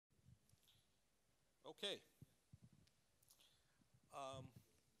Okay.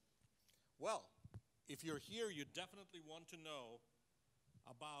 Well, if you're here, you definitely want to know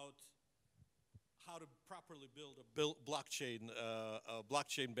about how to properly build a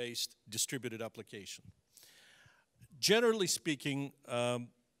blockchain-based distributed application. Generally speaking,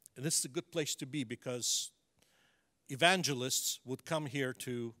 this is a good place to be because evangelists would come here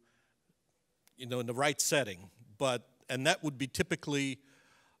to, in the right setting, and that would be typically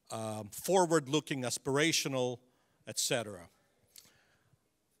forward-looking, aspirational, etc.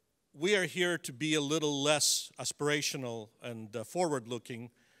 We are here to be a little less aspirational and forward-looking,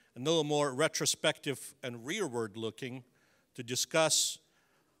 a little more retrospective and rearward-looking to discuss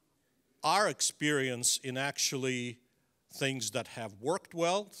our experience in actually things that have worked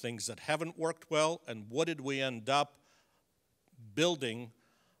well, things that haven't worked well, and what did we end up building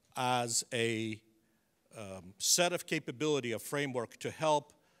as a set of capability, a framework to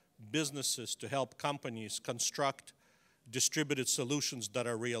help businesses, to help companies construct distributed solutions that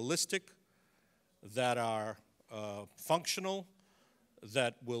are realistic, that are functional,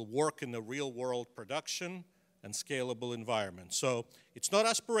 that will work in the real world production and scalable environment. So it's not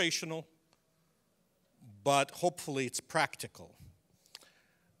aspirational, but hopefully it's practical.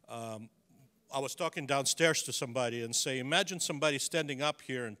 I was talking downstairs to somebody and say, imagine somebody standing up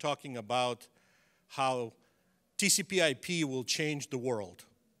here and talking about how TCP/IP will change the world,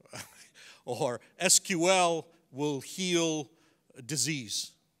 or SQL will heal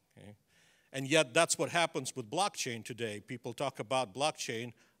disease. Okay? And yet that's what happens with blockchain today. People talk about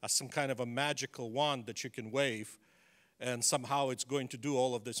blockchain as some kind of a magical wand that you can wave, and somehow it's going to do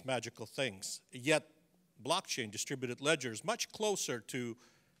all of these magical things. Yet blockchain, distributed ledger, is much closer to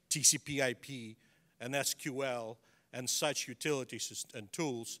TCP/IP and SQL and such utilities and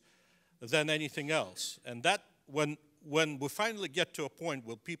tools than anything else. And that, when we finally get to a point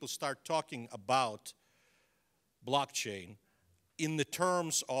where people start talking about blockchain in the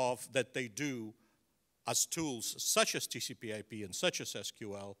terms of that they do as tools such as TCP/IP and such as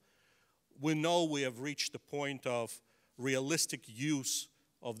SQL, we know we have reached the point of realistic use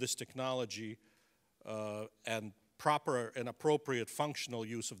of this technology and proper and appropriate functional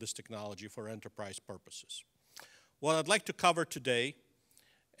use of this technology for enterprise purposes. What I'd like to cover today,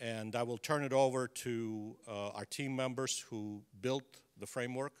 and I will turn it over to our team members who built the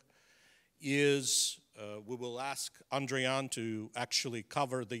framework, is we will ask Andrian to actually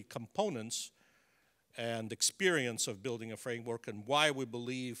cover the components and experience of building a framework and why we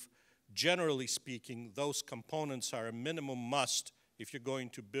believe, generally speaking, those components are a minimum must if you're going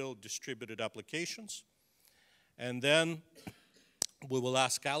to build distributed applications. And then we will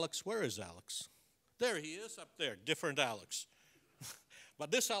ask Alex, where is Alex? There he is, up there, different Alex.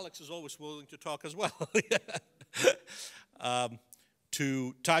 But this Alex is always willing to talk as well.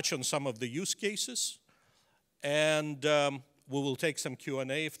 To touch on some of the use cases. And we will take some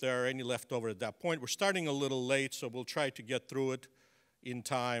Q&A if there are any left over at that point. We're starting a little late, so we'll try to get through it in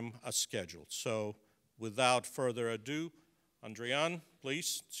time as scheduled. So without further ado, Andrian,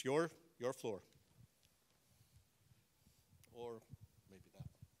 please, it's your floor. Or maybe that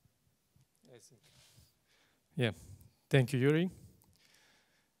one. I think. Yeah, thank you, Yuri.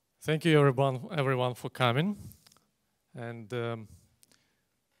 Thank you, everyone for coming. And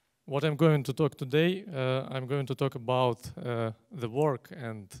what I'm going to talk today, I'm going to talk about the work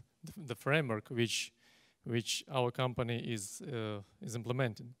and the framework which our company is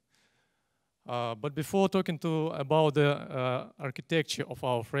implementing. But before talking about the architecture of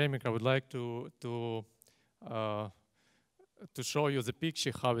our framework, I would like to show you the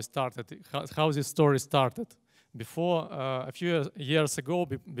picture how we started, how this story started. Before a few years ago,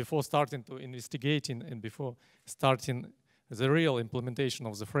 before starting to investigating and before starting the real implementation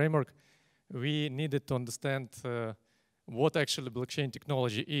of the framework, we needed to understand what actually blockchain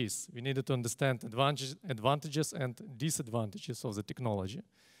technology is. We needed to understand advantages and disadvantages of the technology.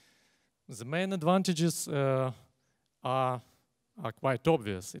 The main advantages are quite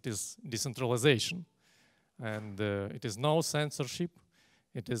obvious. It is decentralization, and it is no censorship.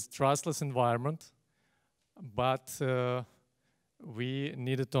 It is trustless environment, but we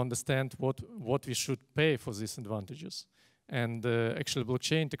needed to understand what we should pay for these advantages. And actually,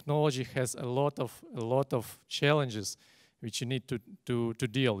 blockchain technology has a lot of challenges which you need to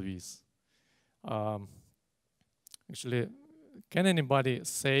deal with. Actually, can anybody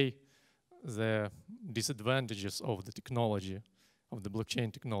say the disadvantages of the technology, of the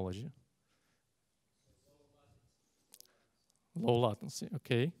blockchain technology? Low latency,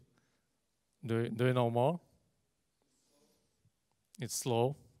 okay. Do you know more? It's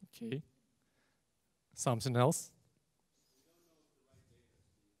slow, okay. Something else?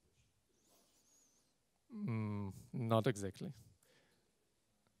 not exactly.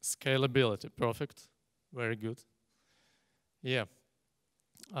 Scalability, perfect, very good. Yeah.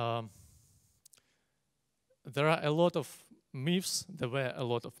 There are a lot of myths, there were a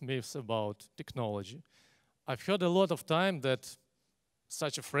lot of myths about technology. I've heard a lot of time that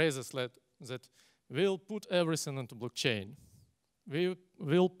such a phrase is that we'll put everything into blockchain. We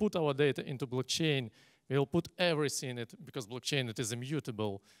will put our data into blockchain. We'll put everything in it because blockchain it is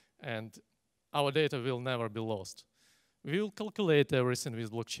immutable and our data will never be lost. We will calculate everything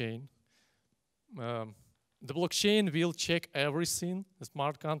with blockchain. The blockchain will check everything. The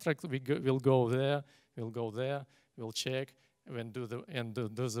smart contract will go there, we'll check and do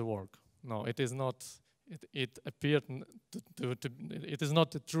the work. No, it is not. It appeared it is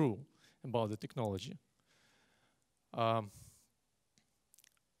not true about the technology.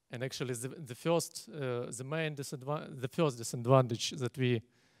 And actually, the first disadvantage that we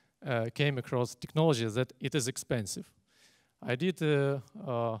came across technology is that it is expensive. I did a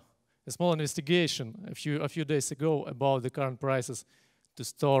small investigation a few days ago about the current prices to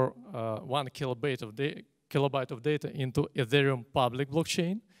store 1 kilobyte of data into Ethereum public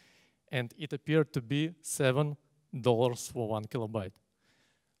blockchain, and it appeared to be $7 for 1 kilobyte.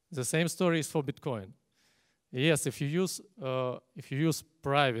 The same story is for Bitcoin. Yes, if you use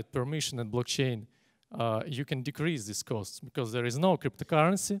private permission and blockchain, you can decrease these costs because there is no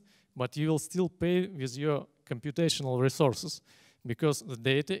cryptocurrency, but you will still pay with your computational resources because the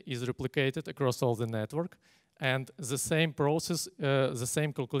data is replicated across all the network, and the same process, the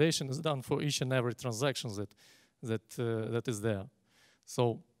same calculation is done for each and every transaction that is there.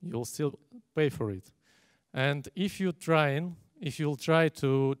 So you'll still pay for it. And if you'll try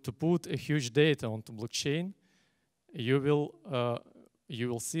to put a huge data onto blockchain, you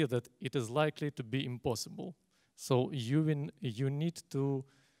will see that it is likely to be impossible. So you need to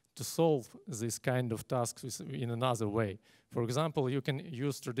solve this kind of tasks in another way. For example, you can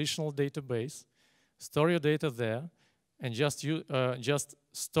use traditional database, store your data there, and just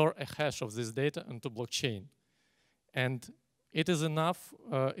store a hash of this data into blockchain. And it is enough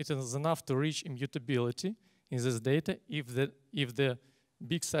to reach immutability in this data if the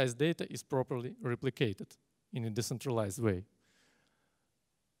big size data is properly replicated in a decentralized way.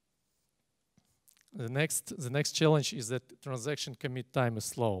 The next challenge is that transaction commit time is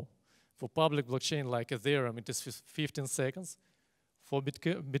slow. For public blockchain like Ethereum, it is 15 seconds. For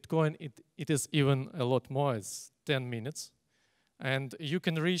Bitcoin, it is even a lot more. It's 10 minutes, and you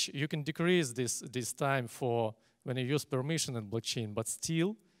can decrease this time for when you use permission in blockchain, but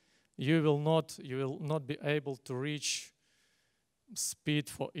still, you will not be able to reach speed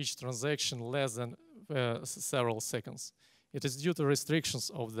for each transaction less than several seconds. It is due to restrictions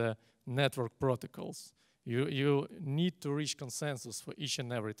of the network protocols. You need to reach consensus for each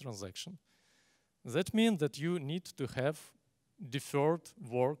and every transaction. That means that you need to have deferred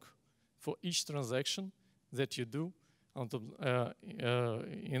work for each transaction that you do with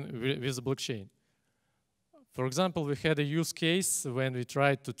the blockchain. For example, we had a use case when we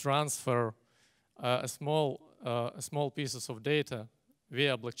tried to transfer a small pieces of data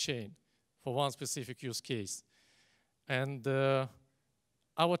via blockchain for one specific use case, and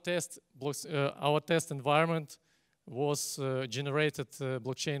our test environment was generated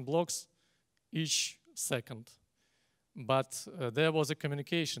blockchain blocks each second, but there was a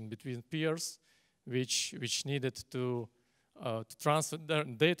communication between peers which needed to transfer their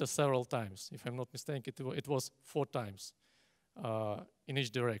data several times. If I'm not mistaken, it was 4 times in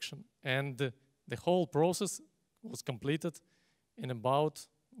each direction, and the whole process was completed in about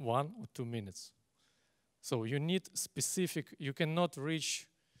 1 or 2 minutes. So you need specific. You cannot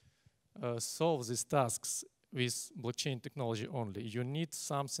solve these tasks with blockchain technology only. You need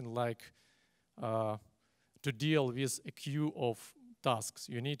something like to deal with a queue of tasks.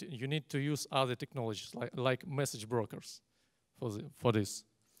 You need to use other technologies like message brokers for this.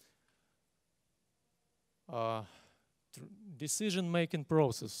 Decision-making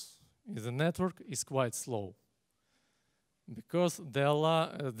process in the network is quite slow because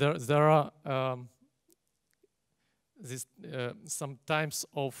there are some types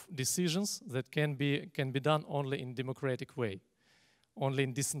of decisions that can be done only in democratic way, only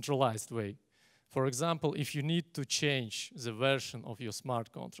in decentralized way. For example, if you need to change the version of your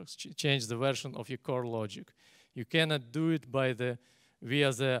smart contracts, change the version of your core logic, you cannot do it via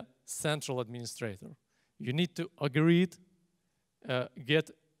the central administrator. You need to agree,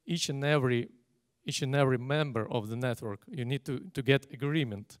 get each and every member of the network. You need to get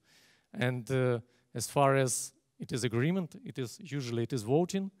agreement, and as far as it is agreement, usually it is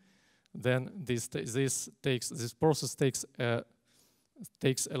voting. Then this process takes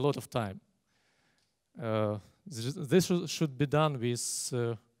a lot of time. this should be done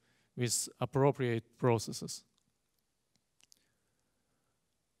with appropriate processes.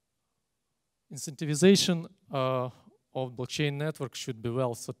 Incentivization of blockchain network should be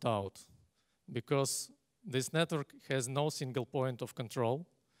well thought out, because this network has no single point of control.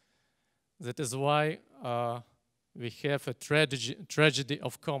 That is why we have a tragedy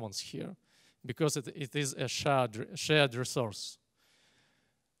of commons here, because it is a shared resource.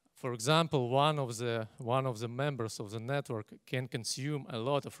 For example, one of the members of the network can consume a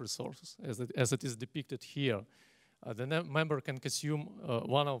lot of resources, as it is depicted here. The member can consume,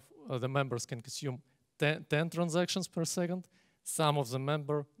 one of the members can consume 10 transactions per second. Some of the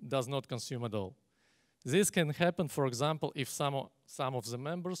member does not consume at all. This can happen, for example, if some of the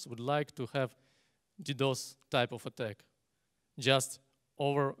members would like to have DDoS type of attack, just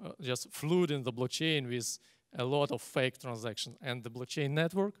flooding the blockchain with a lot of fake transactions, and the blockchain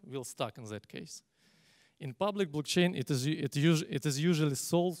network will stuck in that case. In public blockchain, it is usually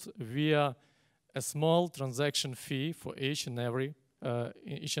solved via a small transaction fee for each and every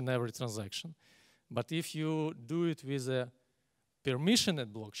transaction. But if you do it with a permissioned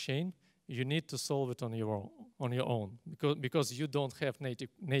blockchain, you need to solve it on your own because you don't have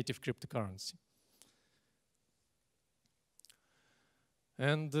native cryptocurrency.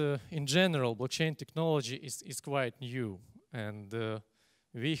 And in general, blockchain technology is quite new, and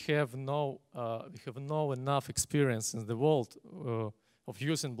we have no enough experience in the world of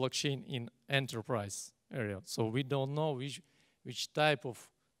using blockchain in enterprise area. So we don't know which type of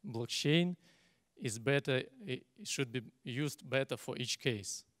blockchain is better, it should be used better for each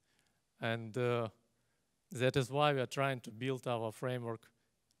case. And that is why we are trying to build our framework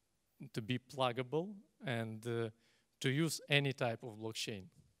to be pluggable and to use any type of blockchain.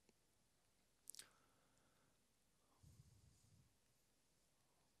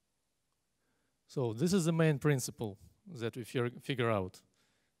 So this is the main principle that we figure out.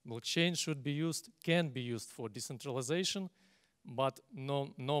 Blockchain should be used, can be used for decentralization, but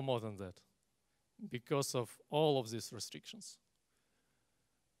no more than that, because of all of these restrictions.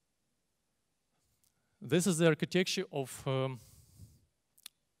 This is the architecture of a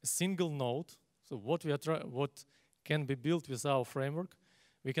single node. So what can be built with our framework?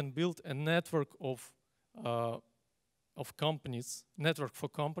 We can build a network of companies, network for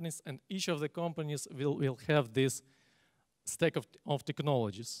companies, and each of the companies will have this stack of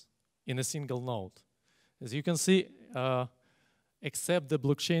technologies in a single node. As you can see, except the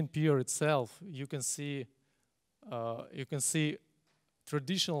blockchain peer itself, you can see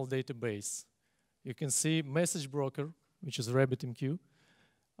traditional database. You can see message broker, which is RabbitMQ.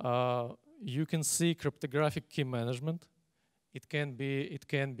 You can see cryptographic key management. It can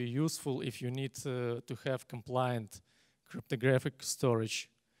be useful if you need to have compliant cryptographic storage.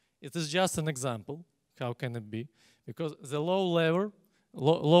 It is just an example. How can it be? Because the low layer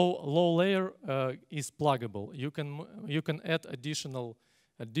is pluggable. You can add additional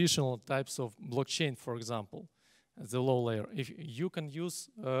types of blockchain, for example, at the low layer. If you can use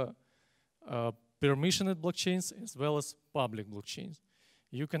permissioned blockchains as well as public blockchains.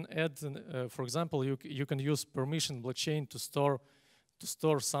 You can add, for example, you can use permission blockchain to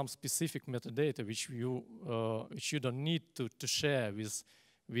store some specific metadata which you don't need to share with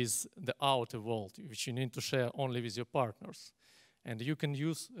the outer world, which you need to share only with your partners. And you can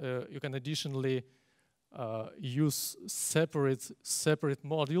additionally use separate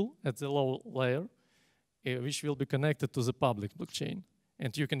module at the low layer, which will be connected to the public blockchain,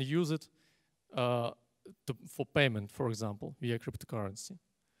 and you can use it for payment, for example, via cryptocurrency.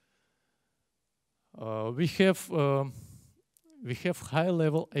 We have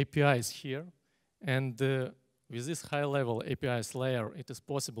high-level APIs here, and with this high-level APIs layer, it is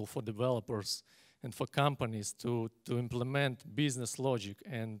possible for developers and for companies to implement business logic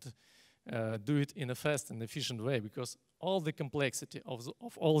and do it in a fast and efficient way, because all the complexity of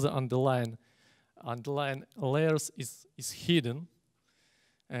all the underlying layers is hidden.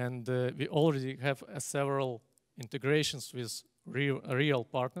 And we already have several integrations with real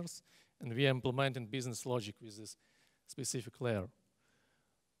partners, and we are implementing business logic with this specific layer.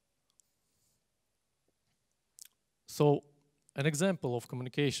 So an example of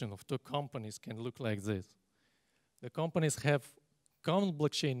communication of two companies can look like this. The companies have common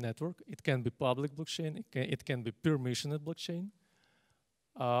blockchain network. It can be public blockchain. It can be permissioned blockchain.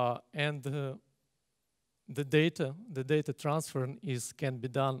 And the data transfer can be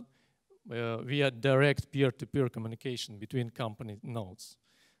done via direct peer-to-peer communication between company nodes.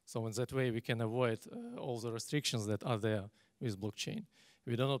 So in that way, we can avoid all the restrictions that are there with blockchain.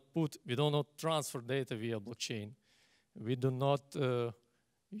 We do not transfer data via blockchain. We do not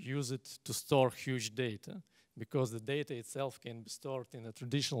use it to store huge data. because the data itself can be stored in a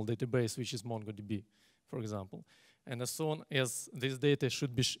traditional database, which is MongoDB, for example. And as soon as this data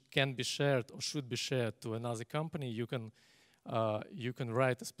can be shared or should be shared to another company, you can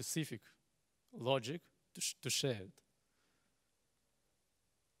write a specific logic to share it.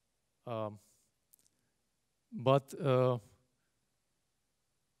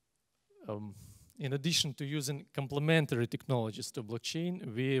 In addition to using complementary technologies to blockchain,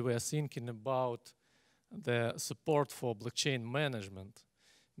 we were thinking about the support for blockchain management,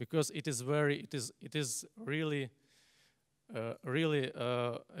 because it is really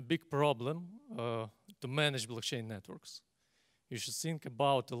a big problem to manage blockchain networks. You should think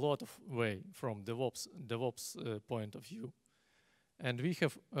about a lot of way from DevOps point of view. And we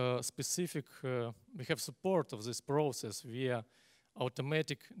have we have support of this process via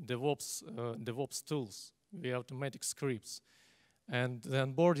automatic DevOps tools, via automatic scripts. And the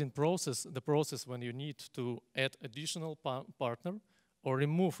onboarding process, the process when you need to add additional partner or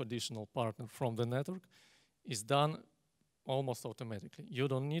remove additional partner from the network, is done almost automatically. You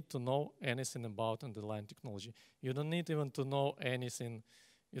don't need to know anything about underlying technology. You don't need even to know anything.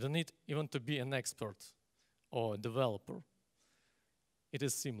 You don't need even to be an expert or a developer. It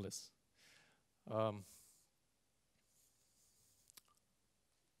is seamless.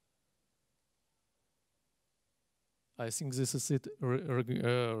 I think this is it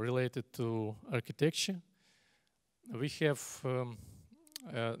related to architecture. We have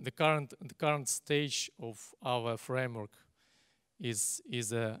the current stage of our framework is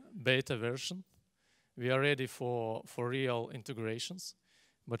a beta version. We are ready for real integrations,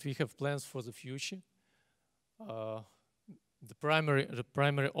 but we have plans for the future. The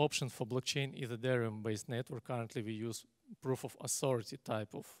primary option for blockchain is Ethereum-based network. Currently, we use proof of authority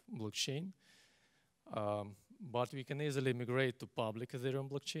type of blockchain. But we can easily migrate to public Ethereum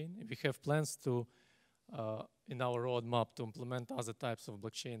blockchain. We have plans to, in our roadmap, to implement other types of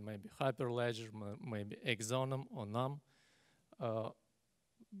blockchain, maybe Hyperledger, maybe Exonum or NUM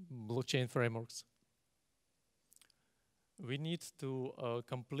blockchain frameworks. We need to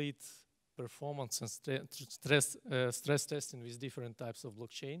complete performance and stress testing with different types of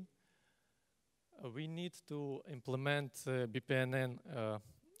blockchain. We need to implement BPNN.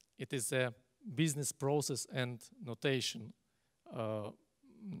 It is a business process and notation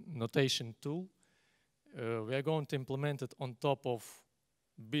tool. We are going to implement it on top of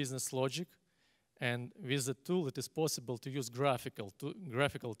business logic, and with the tool it is possible to use graphical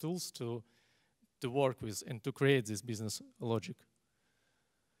tools to work with and to create this business logic.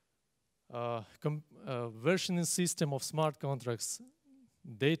 Versioning system of smart contracts,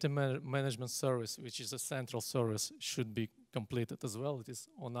 data management service, which is a central service, should be completed as well. It is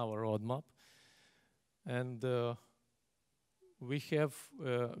on our roadmap. And we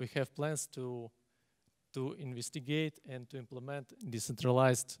have plans to investigate and to implement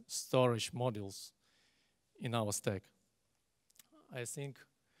decentralized storage modules in our stack. I think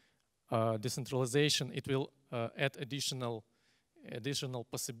decentralization, it will add additional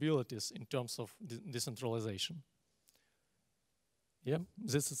possibilities in terms of decentralization. Yeah,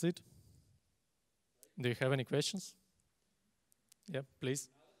 this is it. Do you have any questions? Yeah, please.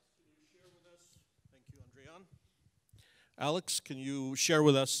 Alex, can you share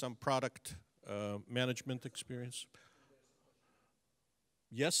with us some product management experience?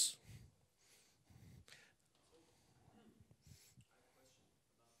 Yes?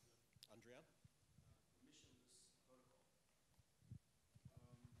 Andrea?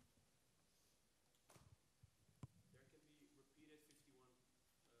 There can be repeated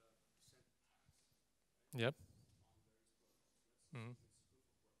 51% Yep. Mm-hmm.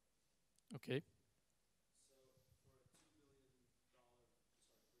 Okay.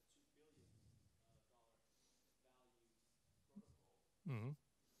 Mm-hmm.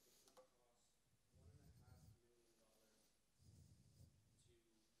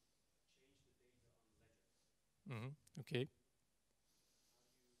 Mm-hmm. Okay.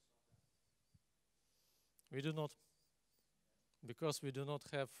 We do not, because we do not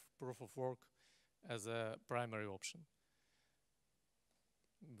have proof of work as a primary option.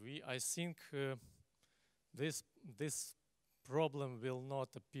 I think this problem will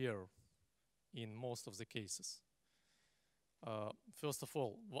not appear in most of the cases. First of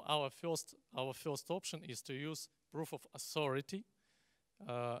all, our first option is to use proof of authority,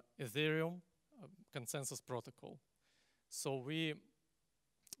 Ethereum consensus protocol. So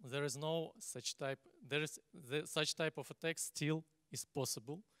there is no such type. Such type of attack still is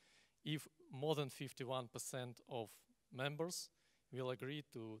possible if more than 51% of members will agree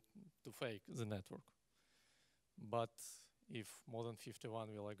to fake the network. But if more than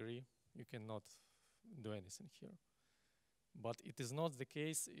 51 will agree, you cannot do anything here. But it is not the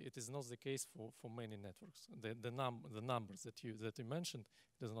case. It is not the case for many networks. The numbers that you mentioned,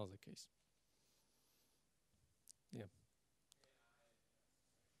 it is not the case. Yeah. If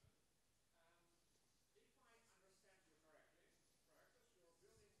I understand you correctly, Provectus,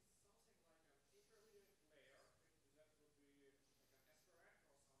 you're building something like an intermediate layer. That would be like an abstract or some primitive language for interfacing between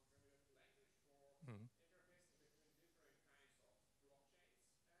different kinds of blockchains and the user. Am I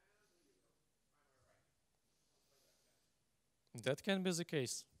right? Something like that. That can be the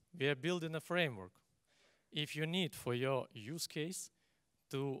case. We are building a framework. If you need for your use case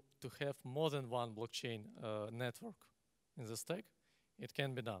to have more than one blockchain network in the stack, it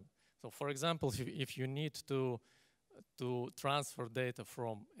can be done. So for example, if you need to transfer data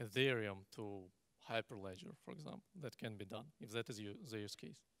from Ethereum to Hyperledger, for example, that can be done if that is the use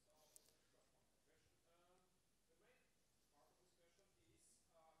case.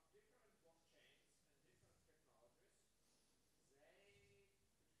 Different blockchains and different technologies, they could have different semantics. They could provide different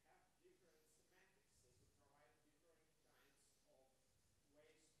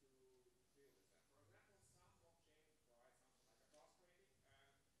kinds of ways to deal with them. For example, some blockchain could provide something like a cost rating,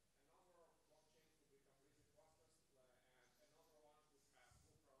 and another blockchain could be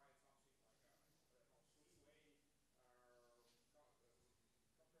completely trustless, and another one would provide something like a, I don't know, three-way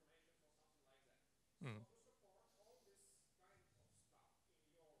confirmations or something like that. So to support all this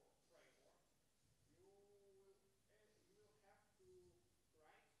kind of stuff in your framework, you will have to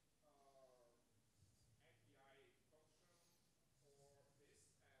write API function for this, and the resulting library could be enormous. How are you going to deal with these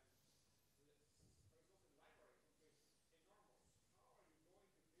discrepancies in semantics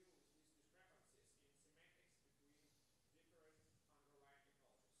between different underlying technologies?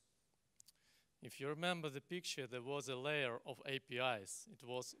 If you remember the picture, there was a layer of APIs. It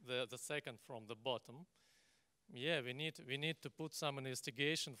was the second from the bottom. Yeah, we need to put some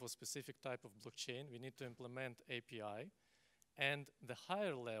investigation for specific type of blockchain. We need to implement API. And the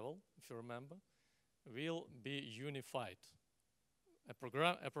higher level, if you remember, will be unified. A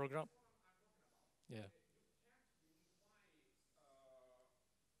program. That's what I'm talking about. Yeah. You can't unify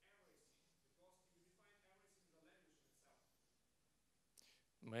everything because you define everything in the language itself.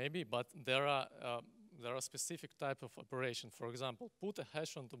 Maybe, but there are specific type of operation. For example, put a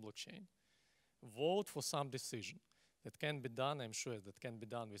hash onto blockchain, vote for some decision. That can be done, I'm sure, that can be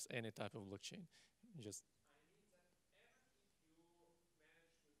done with any type of blockchain. Just I mean that even if you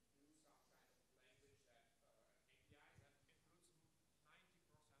manage to do some kind of language that API that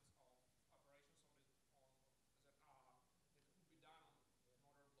includes 90% of operations that could be done on modern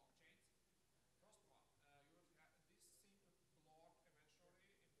blockchains. First one, this thing could block eventually in time.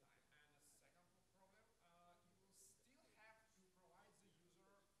 And the second problem, you will still have to provide the user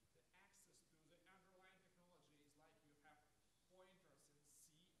the access to the underlying technologies, like you have pointers in C, for example.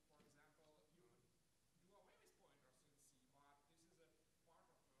 You could do away with pointers in C, but this is a part of the low-level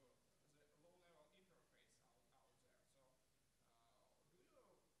interface out there. So do you plan to provide this kind of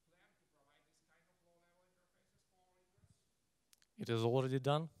low-level interfaces for users? it is already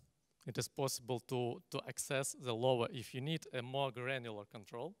done. It is possible to access the lower. If you need a more granular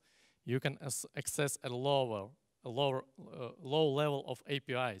control, you can access a low level of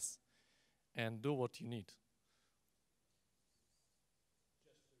APIs and do what you need.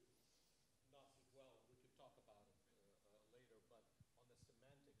 Just to not dwell, we could talk about it later, but on the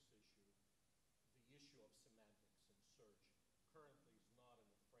semantics issue, the issue of semantics in search currently is not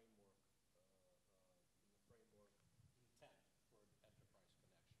in the framework intent for an enterprise connection.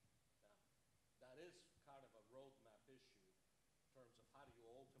 Now, that is kind of a roadmap issue in terms of how do you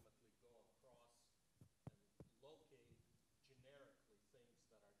ultimately go across and locate generically things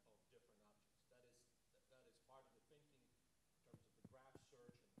that are of different objects. That is part of the thinking in terms of the graph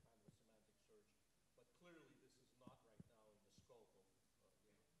search and kind of a semantic search. But clearly, this is not right now in the scope of,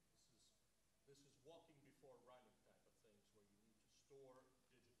 this is walking before running type of things where you need to store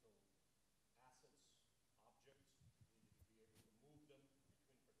digital assets, objects. You need to be able to move them between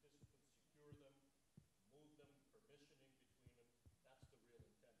participants, secure them, move them, permissioning between them. That's the real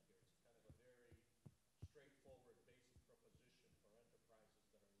intent here. It's kind of a very straightforward, basic proposition for enterprises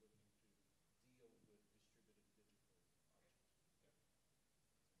that are looking to deal with distributed digital objects.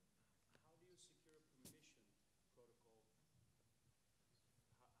 Yep. How do you secure permission protocol?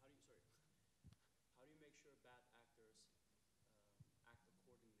 How do you make sure bad actors act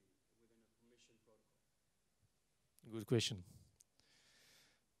accordingly within a permission protocol? Good question.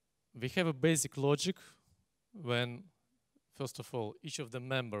 We have a basic logic when, first of all, each of the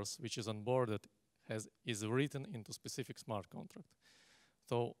members which is onboarded is written into specific smart contract.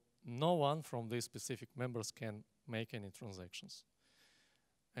 So no one from these specific members can make any transactions.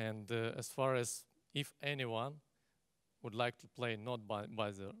 And as far as if anyone would like to play not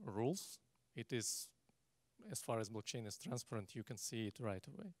by the rules, it is, as far as blockchain is transparent, you can see it right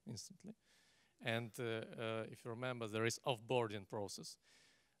away, instantly. And if you remember, there is offboarding process.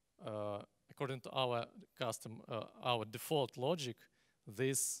 According to our our default logic,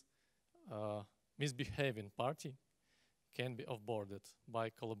 this misbehaving party can be offboarded by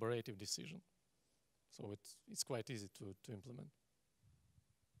collaborative decision. So it's quite easy to implement.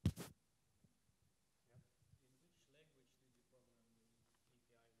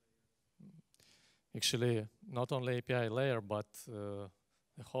 Actually, not only API layer, but the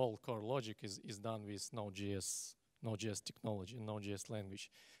whole core logic is done with Node.js technology, Node.js language.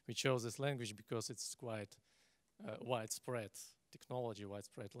 We chose this language because it's quite widespread technology,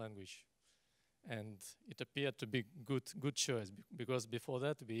 widespread language, and it appeared to be good choice because before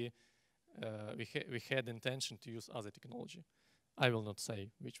that we had intention to use other technology. I will not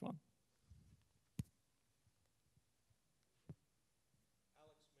say which one.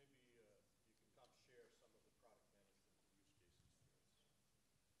 Alex, maybe you can come share some of the product management use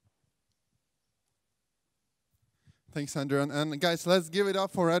cases. Thanks, Adrian. And guys, let's give it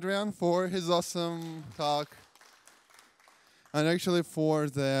up for Adrian for his awesome talk. And actually for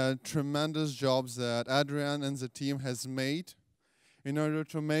the tremendous jobs that Adrian and the team has made in order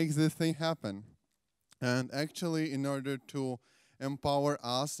to make this thing happen. And actually in order to empower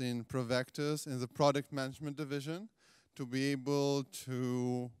us in Provectus, in the product management division, to be able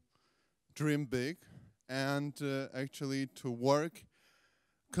to dream big and actually to work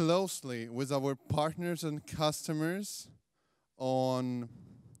closely with our partners and customers on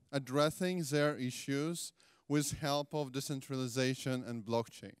addressing their issues with help of decentralization and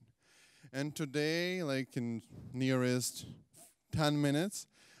blockchain. And today, like in nearest 10 minutes,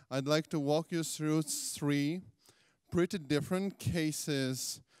 I'd like to walk you through 3 pretty different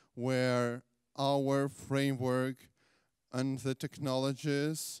cases where our framework and the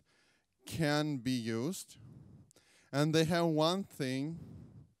technologies can be used. And they have one thing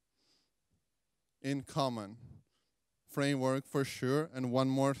in common. Framework for sure, and one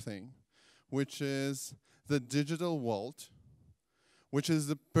more thing, which is the digital world, which is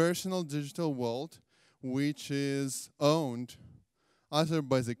the personal digital world, which is owned either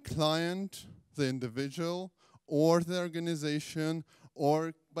by the client, the individual, or the organization,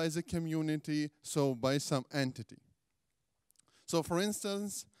 or by the community, so by some entity. So for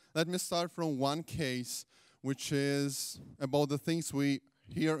instance, let me start from one case, which is about the things we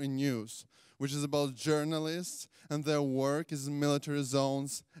hear in news, which is about journalists and their work in military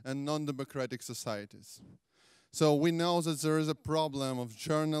zones and non-democratic societies. So we know that there is a problem of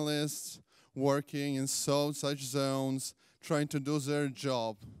journalists working in such zones, trying to do their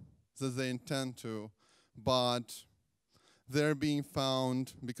job that they intend to, but they're being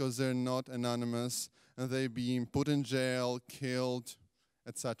found because they're not anonymous, and they're being put in jail, killed,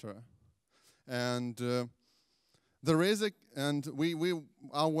 etc. And there is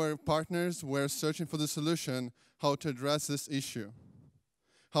our partners were searching for the solution how to address this issue.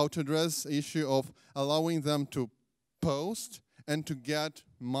 How to address the issue of allowing them to post and to get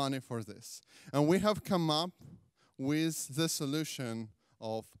money for this. And we have come up with the solution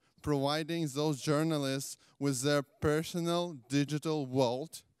of providing those journalists with their personal digital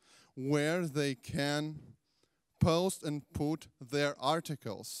vault where they can post and put their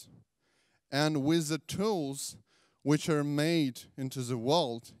articles. And with the tools which are made into the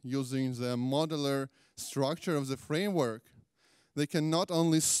vault using the modular structure of the framework, they can not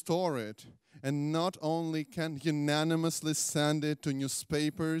only store it and not only can unanimously send it to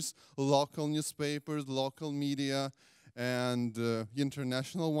newspapers, local media, and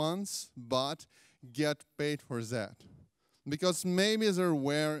international ones, but get paid for that. Because maybe there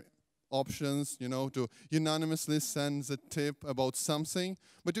were options, to unanimously send the tip about something,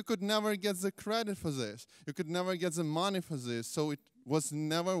 but you could never get the credit for this. You could never get the money for this, so it was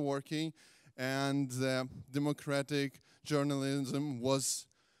never working, and the democratic journalism was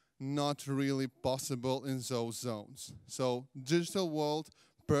not really possible in those zones. So digital world,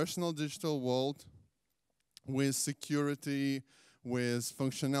 personal digital world, with security, with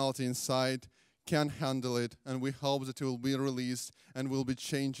functionality inside, can handle it, and we hope that it will be released and will be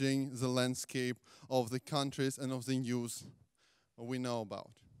changing the landscape of the countries and of the news we know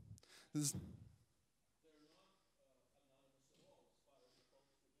about.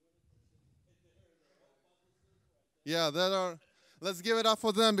 Yeah, let's give it up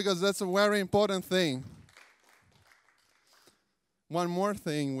for them because that's a very important thing. One more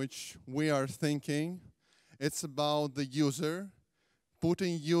thing which we are thinking, it's about the user,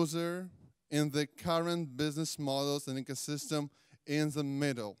 putting user in the current business models and ecosystem in the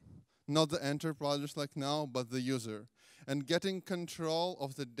middle, not the enterprise like now, but the user, and getting control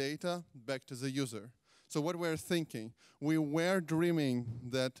of the data back to the user. So what we're thinking, we were dreaming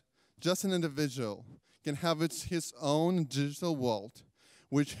that just an individual can have his own digital world,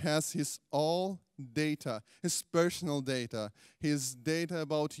 which has his all data, his personal data, his data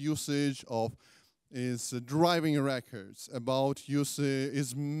about usage of his driving records, about usage,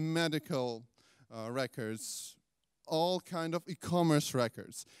 his medical records, all kind of e-commerce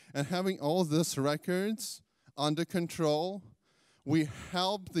records. And having all these records under control, we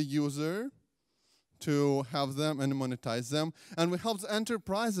help the user to have them and monetize them. And we help the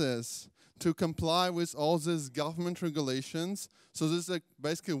enterprises to comply with all these government regulations. So this is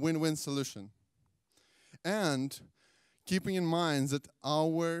basically a win-win solution. And keeping in mind that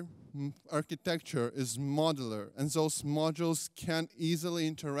our architecture is modular, and those modules can easily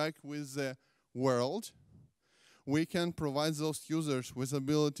interact with the world, we can provide those users with the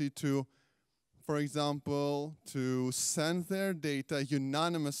ability to, for example, to send their data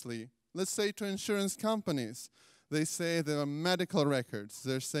unanimously. Let's say to insurance companies. They say there are medical records.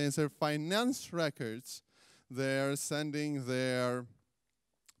 They're saying their finance records. They're sending their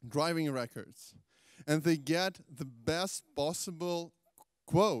driving records. And they get the best possible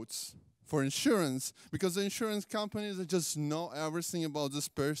quotes for insurance because the insurance companies just know everything about this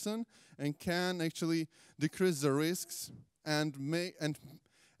person and can actually decrease the risks and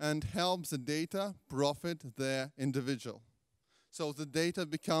help the data profit the individual. So the data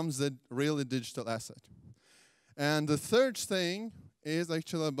becomes a really digital asset. And the third thing is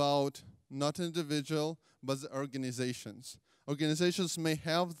actually about not individual, but the organizations. Organizations may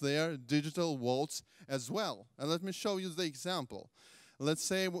have their digital vaults as well. And let me show you the example. Let's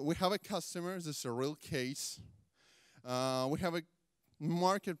say we have a customer, this is a real case. We have a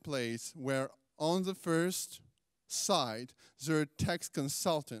marketplace where on the first side, there are tax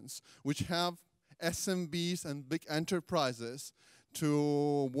consultants, which have SMBs and big enterprises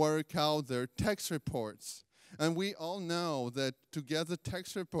to work out their tax reports. And we all know that to get the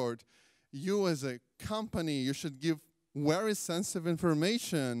tax report, you as a company, you should give very sensitive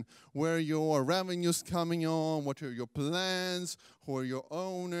information, where your revenue's coming on, what are your plans, who are your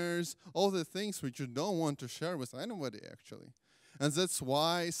owners, all the things which you don't want to share with anybody, actually. And that's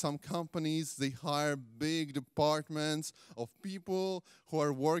why some companies, they hire big departments of people who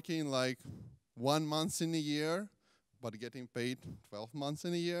are working like 1 month in a year, but getting paid 12 months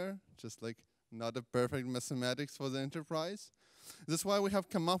in a year, just like not a perfect mathematics for the enterprise. That's why we have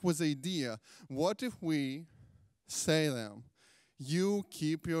come up with the idea, what if we say them, you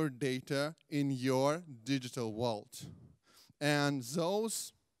keep your data in your digital vault. And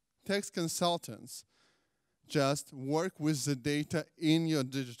those tax consultants just work with the data in your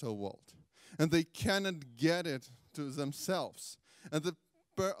digital vault. And they cannot get it to themselves. And the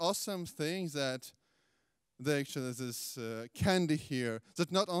awesome thing that actually this candy here,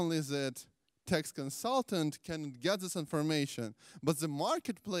 that not only that tax consultant can get this information, but the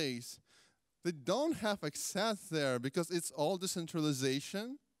marketplace, they don't have access there because it's all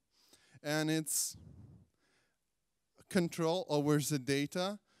decentralization and it's control over the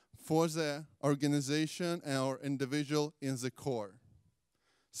data for the organization or individual in the core.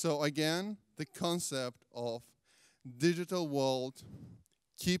 So again, the concept of digital world,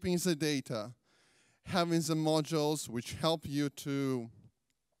 keeping the data, having the modules which help you to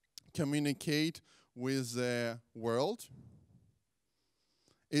communicate with the world.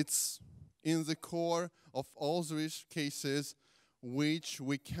 It's in the core of all these cases which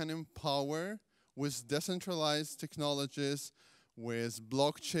we can empower with decentralized technologies, with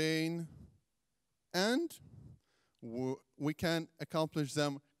blockchain, and we can accomplish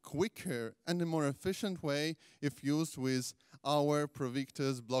them quicker and in a more efficient way if used with our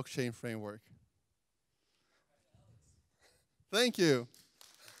Provectus blockchain framework. Thank you.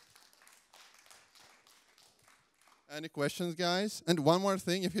 Any questions, guys? And one more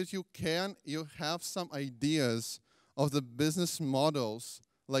thing, if you have some ideas of the business models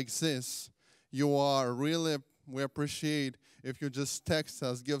like this, we appreciate if you just text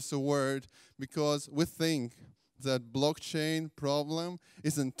us, give us a word, because we think that blockchain problem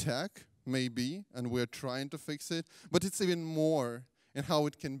is in tech, maybe, and we're trying to fix it, but it's even more in how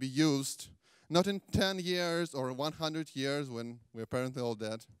it can be used, not in 10 years or 100 years when we're apparently all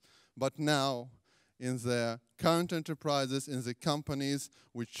dead, but now in the current enterprises, in the companies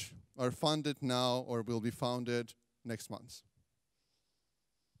which are funded now or will be founded next month.